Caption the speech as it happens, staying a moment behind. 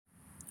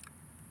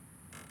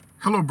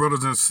Hello,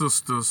 brothers and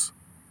sisters.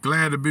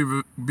 Glad to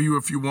be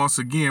with you once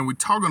again. We're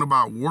talking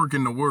about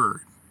working the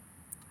word.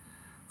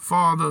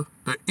 Father,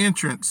 the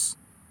entrance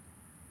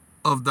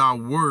of thy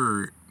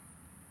word,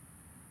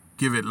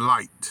 give it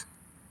light.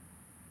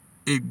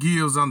 It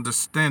gives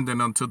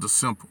understanding unto the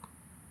simple.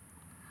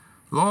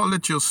 Lord,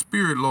 let your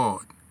spirit,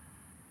 Lord,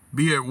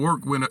 be at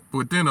work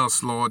within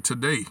us, Lord,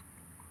 today.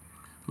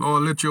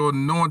 Lord, let your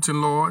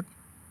anointing, Lord,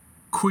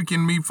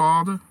 quicken me,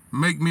 Father.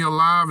 Make me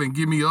alive and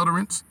give me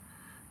utterance.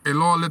 And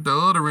Lord, let the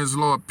utterance,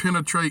 Lord,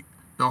 penetrate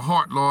the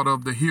heart, Lord,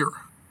 of the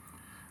hearer.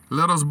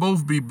 Let us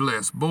both be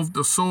blessed, both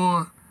the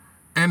sower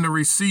and the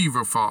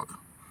receiver, Father.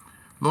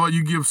 Lord,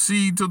 you give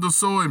seed to the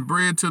sower and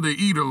bread to the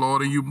eater,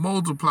 Lord, and you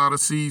multiply the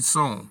seed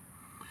sown.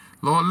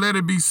 Lord, let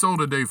it be so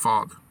today,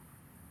 Father.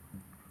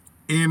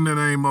 In the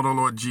name of the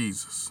Lord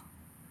Jesus.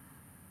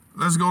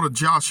 Let's go to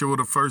Joshua,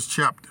 the first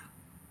chapter.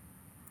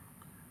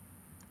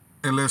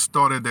 And let's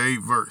start at the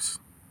 8th verse.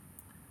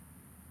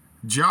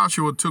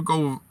 Joshua took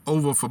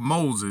over for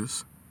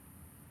Moses,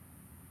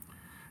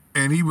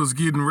 and he was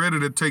getting ready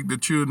to take the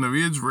children of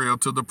Israel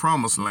to the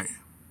promised land.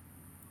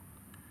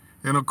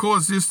 And of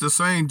course, it's the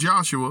same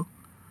Joshua,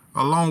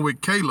 along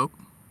with Caleb,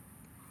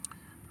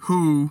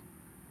 who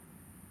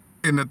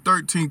in the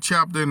 13th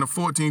chapter and the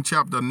 14th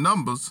chapter of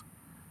Numbers,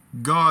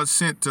 God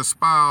sent to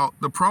spy out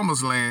the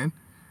promised land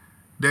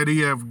that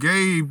he have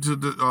gave to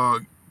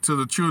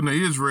the children of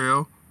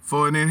Israel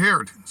for an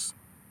inheritance.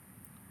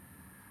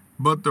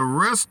 But the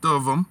rest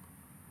of them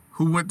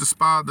who went to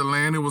spy out the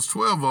land, it was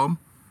 12 of them,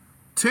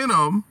 10 of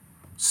them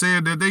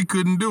said that they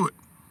couldn't do it.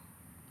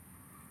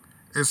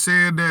 It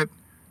said that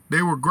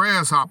they were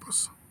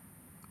grasshoppers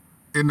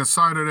in the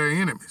sight of their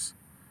enemies.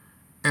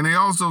 And they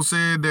also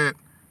said that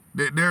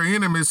their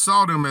enemies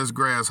saw them as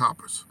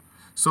grasshoppers.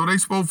 So they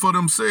spoke for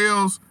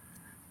themselves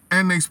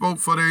and they spoke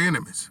for their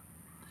enemies.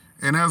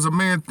 And as a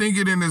man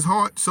thinketh in his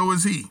heart, so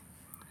is he.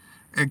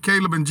 And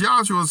Caleb and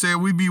Joshua said,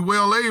 we be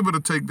well able to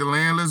take the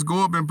land. Let's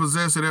go up and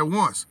possess it at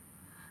once.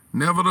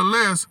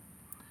 Nevertheless,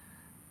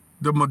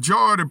 the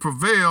majority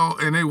prevailed,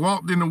 and they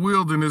walked in the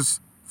wilderness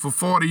for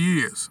 40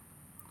 years.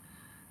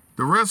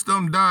 The rest of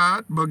them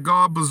died, but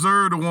God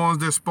preserved the ones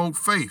that spoke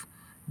faith.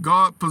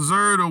 God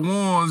preserved the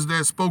ones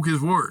that spoke his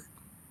word.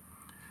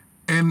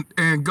 And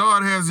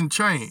God hasn't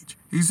changed.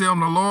 He said, I'm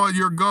the Lord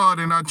your God,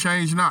 and I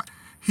change not.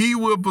 He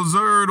will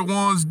preserve the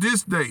ones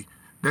this day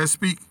that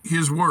speak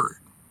his word.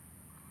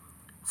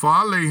 For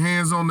I lay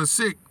hands on the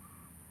sick,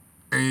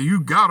 and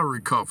you gotta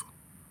recover.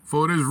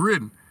 For it is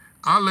written,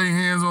 I lay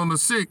hands on the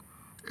sick,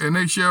 and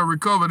they shall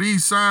recover.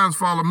 These signs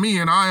follow me,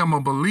 and I am a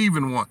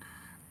believing one.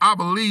 I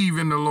believe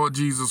in the Lord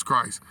Jesus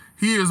Christ.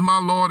 He is my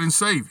Lord and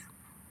Savior.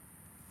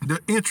 The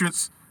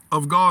entrance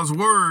of God's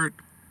word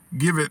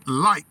give it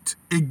light.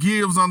 It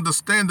gives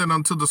understanding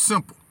unto the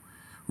simple.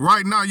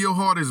 Right now your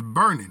heart is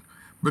burning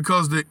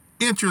because the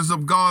entrance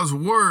of God's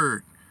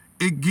word,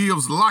 it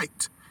gives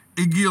light.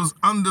 It gives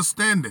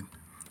understanding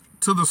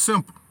to the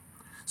simple.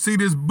 See,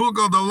 this book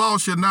of the law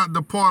should not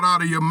depart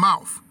out of your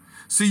mouth.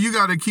 See, you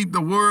got to keep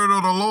the word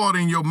of the Lord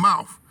in your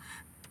mouth.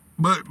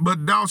 But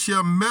thou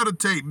shalt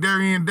meditate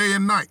therein day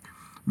and night.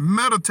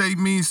 Meditate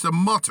means to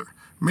mutter,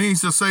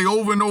 means to say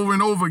over and over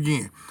and over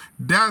again.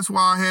 That's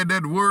why I had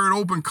that word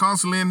open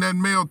constantly in that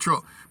mail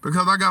truck,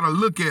 because I got to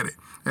look at it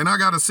and I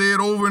got to say it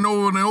over and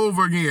over and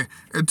over again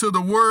until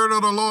the word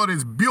of the Lord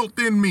is built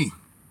in me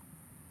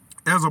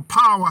as a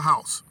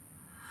powerhouse.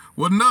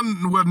 Where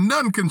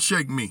none can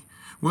shake me.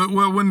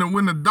 Well, when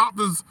the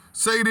doctors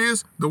say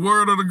this, the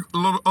word of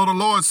the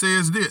Lord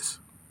says this.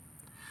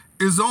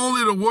 It's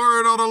only the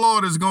word of the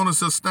Lord is going to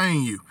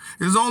sustain you.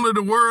 It's only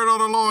the word of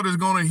the Lord is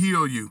going to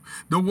heal you.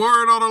 The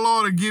word of the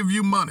Lord will give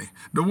you money.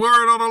 The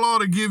word of the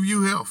Lord will give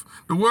you health.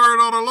 The word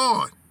of the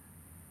Lord,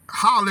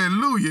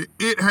 hallelujah,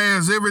 it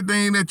has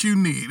everything that you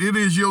need. It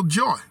is your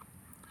joy.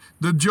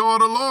 The joy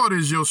of the Lord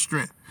is your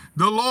strength.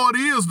 The Lord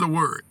is the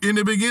word. In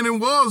the beginning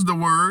was the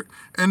word,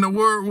 and the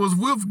word was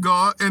with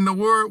God, and the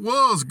word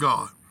was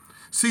God.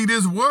 See,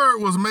 this word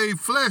was made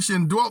flesh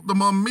and dwelt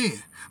among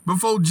men.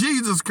 Before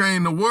Jesus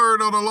came, the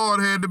word of the Lord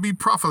had to be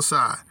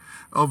prophesied.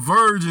 A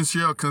virgin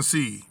shall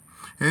conceive,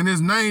 and his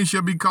name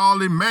shall be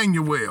called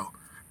Emmanuel,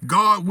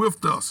 God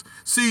with us.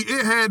 See,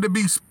 it had to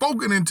be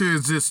spoken into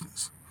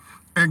existence,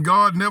 and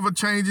God never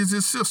changes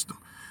his system.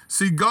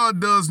 See, God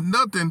does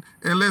nothing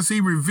unless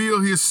he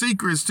reveals his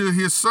secrets to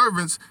his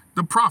servants,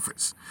 the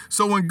prophets.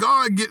 So when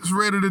God gets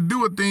ready to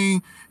do a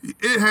thing,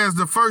 it has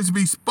to first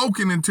be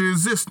spoken into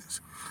existence.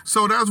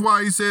 So that's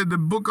why he said the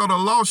book of the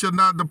law shall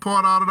not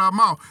depart out of thy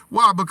mouth.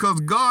 Why?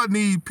 Because God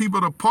needs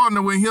people to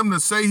partner with him to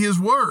say his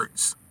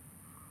words.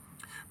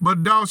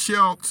 But thou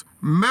shalt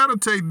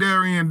meditate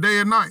therein day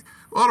and night.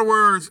 In other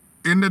words,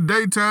 in the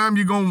daytime,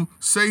 you're going to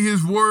say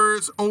his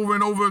words over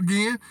and over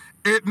again.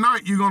 At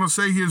night, you're going to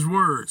say his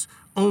words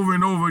over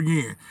and over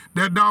again,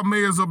 that thou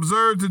mayest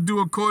observe to do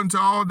according to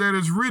all that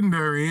is written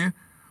therein,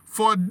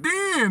 for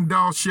then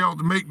thou shalt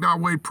make thy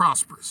way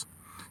prosperous.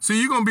 See,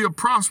 you're going to be a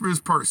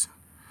prosperous person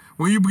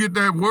when you get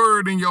that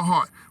word in your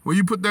heart, when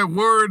you put that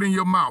word in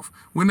your mouth,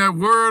 when that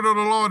word of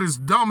the Lord is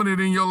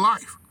dominant in your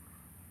life.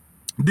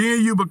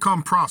 Then you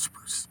become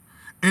prosperous.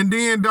 And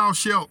then thou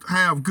shalt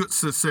have good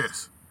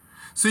success.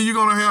 See, you're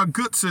going to have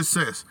good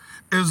success.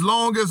 As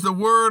long as the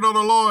word of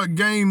the Lord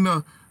gain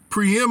the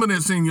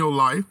preeminence in your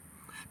life,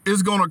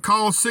 it's going to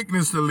cause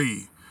sickness to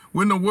leave.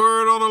 When the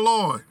word of the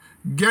Lord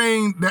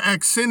gain the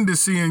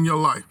ascendancy in your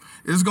life,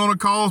 it's going to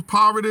cause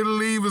poverty to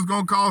leave. It's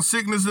going to cause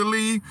sickness to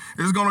leave.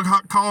 It's going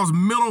to cause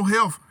mental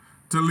health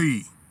to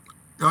leave.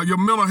 Your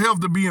mental health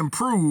to be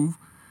improved,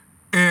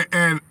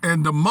 and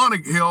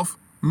demonic health,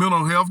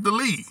 mental health to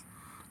leave.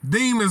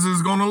 Demons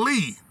is going to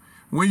leave.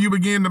 When you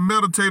begin to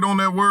meditate on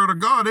that word of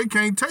God, they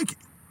can't take it.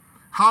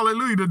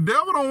 Hallelujah. The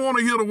devil don't want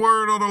to hear the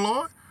word of the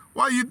Lord.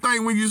 Why you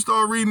think when you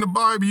start reading the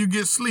Bible, you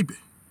get sleepy?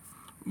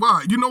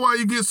 Why? You know why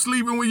you get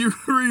sleepy when you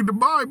read the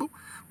Bible?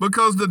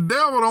 Because the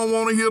devil don't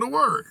want to hear the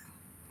word.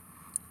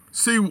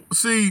 See,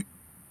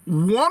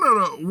 one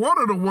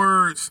of the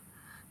words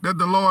that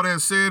the Lord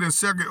has said in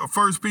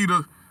 1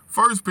 Peter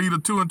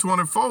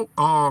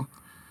 2:24,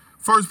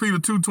 1 Peter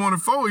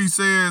 2:24, he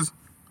says,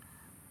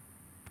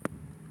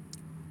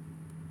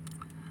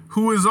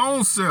 who his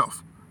own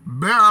self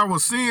bare our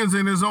sins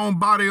in his own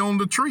body on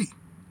the tree,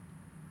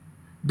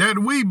 that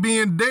we,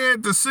 being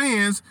dead to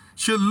sins,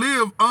 should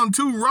live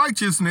unto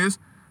righteousness,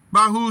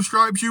 by whose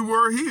stripes you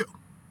were healed.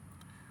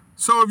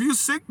 So if you're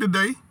sick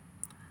today,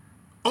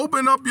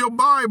 open up your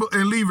Bible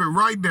and leave it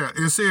right there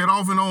and say it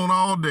off and on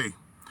all day.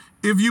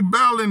 If you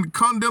battling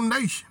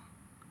condemnation,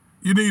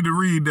 you need to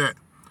read that,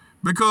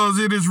 because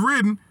it is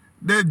written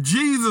that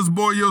Jesus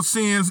bore your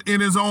sins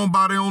in his own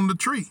body on the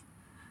tree.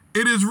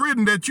 It is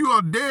written that you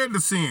are dead to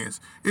sins.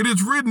 It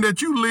is written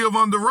that you live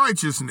under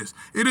righteousness.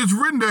 It is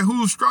written that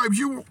whose stripes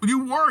you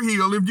were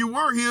healed. If you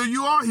were healed,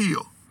 you are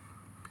healed.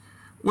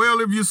 Well,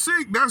 if you're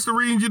sick, that's the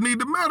reason you need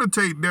to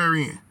meditate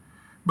therein,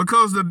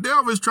 because the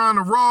devil is trying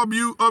to rob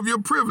you of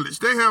your privilege.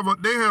 They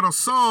had a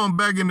song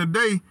back in the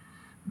day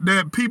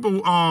that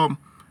people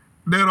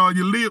that are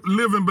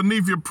living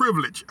beneath your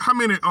privilege. How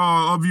many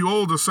of you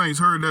older saints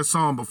heard that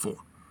song before?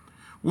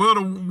 Well,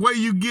 the way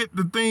you get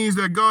the things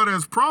that God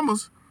has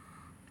promised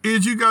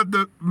is you got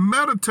to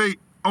meditate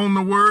on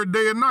the word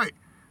day and night.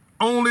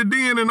 Only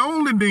then and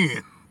only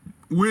then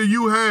will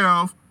you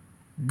have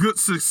good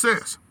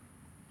success.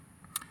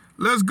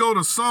 Let's go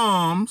to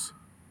Psalms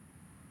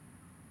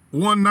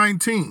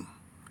 119.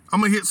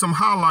 I'm going to hit some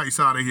highlights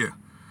out of here.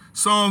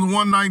 Psalms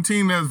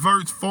 119, that's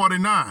verse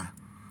 49.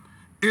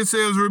 It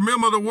says,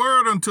 remember the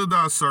word unto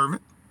thy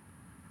servant,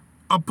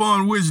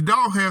 upon which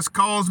thou hast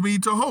caused me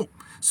to hope.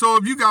 So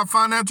if you got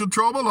financial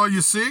trouble or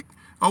you're sick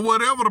or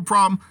whatever the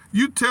problem,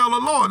 you tell the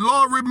Lord,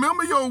 Lord,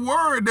 remember your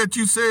word that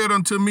you said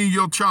unto me,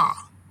 your child,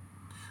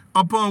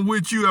 upon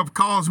which you have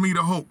caused me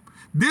to hope.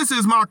 This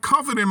is my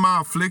comfort in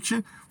my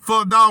affliction,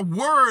 for thy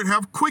word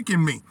have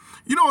quickened me.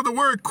 You know what the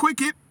word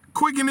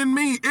quickening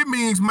means? It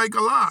means make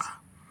alive.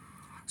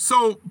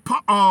 So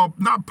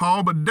not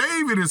Paul, but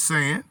David is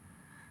saying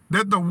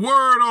that the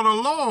word of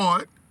the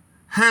Lord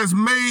has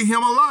made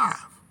him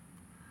alive.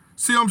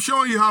 See, I'm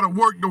showing you how to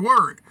work the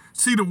word.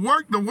 See, to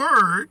work the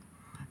word,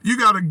 you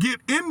got to get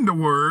in the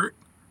word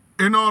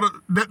in order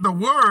that the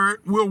word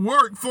will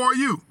work for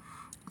you.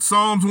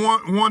 Psalms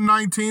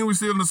 119, we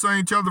see in the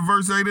same chapter,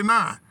 verse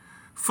 89.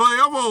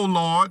 Forever, O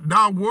Lord,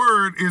 thy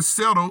word is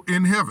settled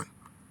in heaven.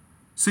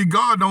 See,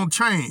 God don't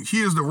change. He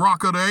is the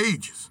rock of the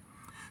ages.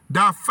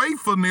 Thy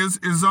faithfulness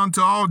is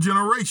unto all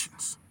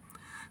generations.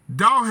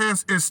 Thou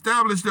hast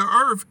established the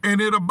earth,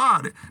 and it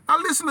abideth. Now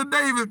listen to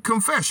David's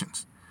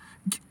confessions.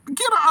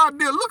 Get an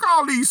idea. Look at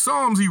all these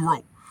psalms he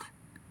wrote.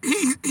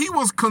 He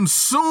was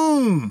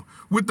consumed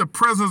with the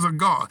presence of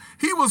God.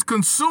 He was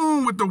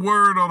consumed with the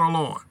word of the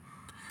Lord.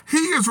 He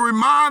is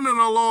reminding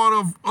the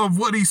Lord of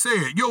what he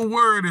said. Your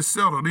word is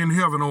settled in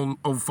heaven,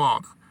 O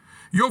Father.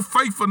 Your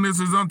faithfulness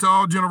is unto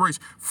all generations.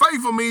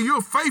 Faithful means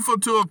you're faithful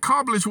to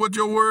accomplish what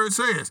your word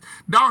says.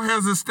 Thou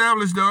hast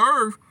established the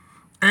earth,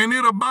 and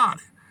it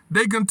abideth.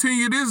 They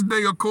continue this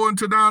day according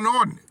to thine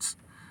ordinance.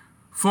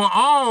 For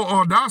all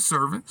are thy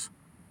servants,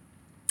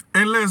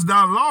 unless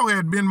thy law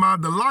had been my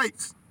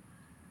delights,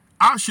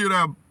 I should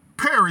have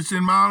perished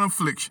in my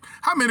affliction.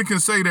 How many can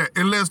say that?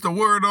 Unless the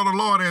word of the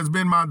Lord has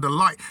been my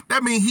delight.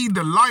 That means he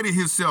delighted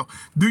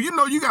himself. Do you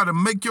know you got to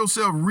make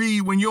yourself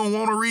read when you don't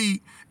want to read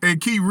and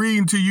keep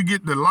reading till you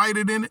get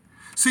delighted in it?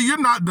 See, you're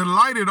not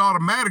delighted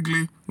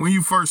automatically when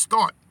you first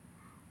start.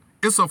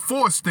 It's a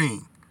forced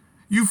thing.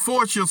 You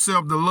force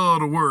yourself to love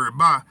the word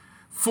by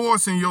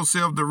forcing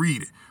yourself to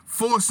read it,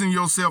 forcing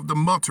yourself to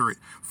mutter it,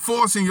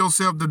 forcing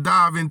yourself to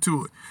dive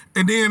into it.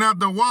 And then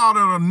after a while,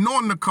 that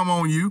anointing will come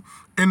on you,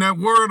 and that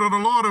word of the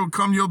Lord will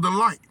become your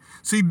delight.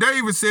 See,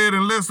 David said,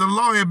 unless the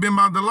law had been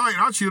my delight,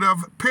 I should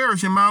have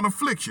perished in mine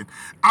affliction.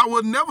 I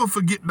will never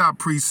forget thy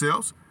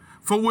precepts,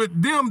 for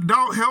with them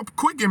thou helped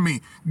quicken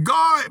me.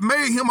 God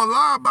made him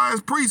alive by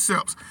his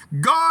precepts.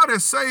 God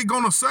is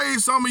going to save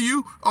some of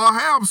you, or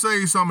have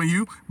saved some of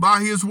you,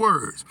 by his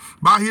words,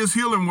 by his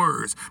healing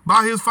words,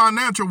 by his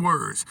financial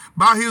words,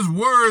 by his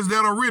words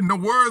that are written. The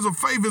words of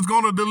faith is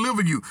going to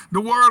deliver you.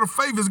 The word of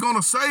faith is going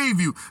to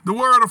save you. The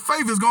word of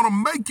faith is going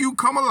to make you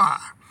come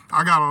alive.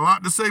 I got a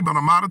lot to say, but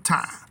I'm out of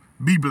time.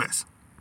 Be blessed.